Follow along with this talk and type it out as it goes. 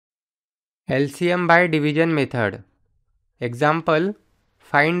LCM by division method. Example,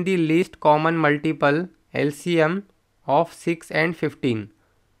 find the least common multiple LCM of 6 and 15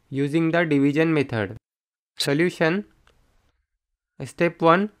 using the division method. Solution. Step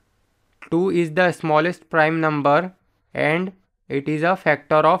 1. 2 is the smallest prime number and it is a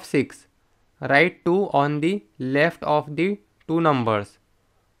factor of 6. Write 2 on the left of the two numbers.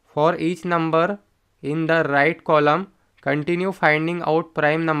 For each number in the right column, continue finding out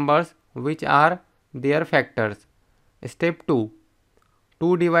prime numbers which are their factors. Step 2.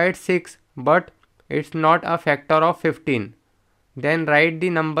 2 divides 6 but it's not a factor of 15. Then write the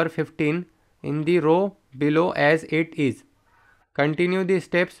number 15 in the row below as it is. Continue the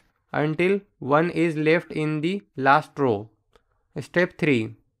steps until 1 is left in the last row. Step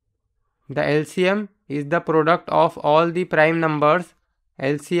 3. The LCM is the product of all the prime numbers.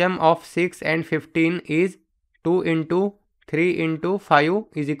 LCM of 6 and 15 is 2 into 3 into 5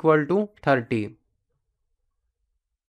 is equal to 30.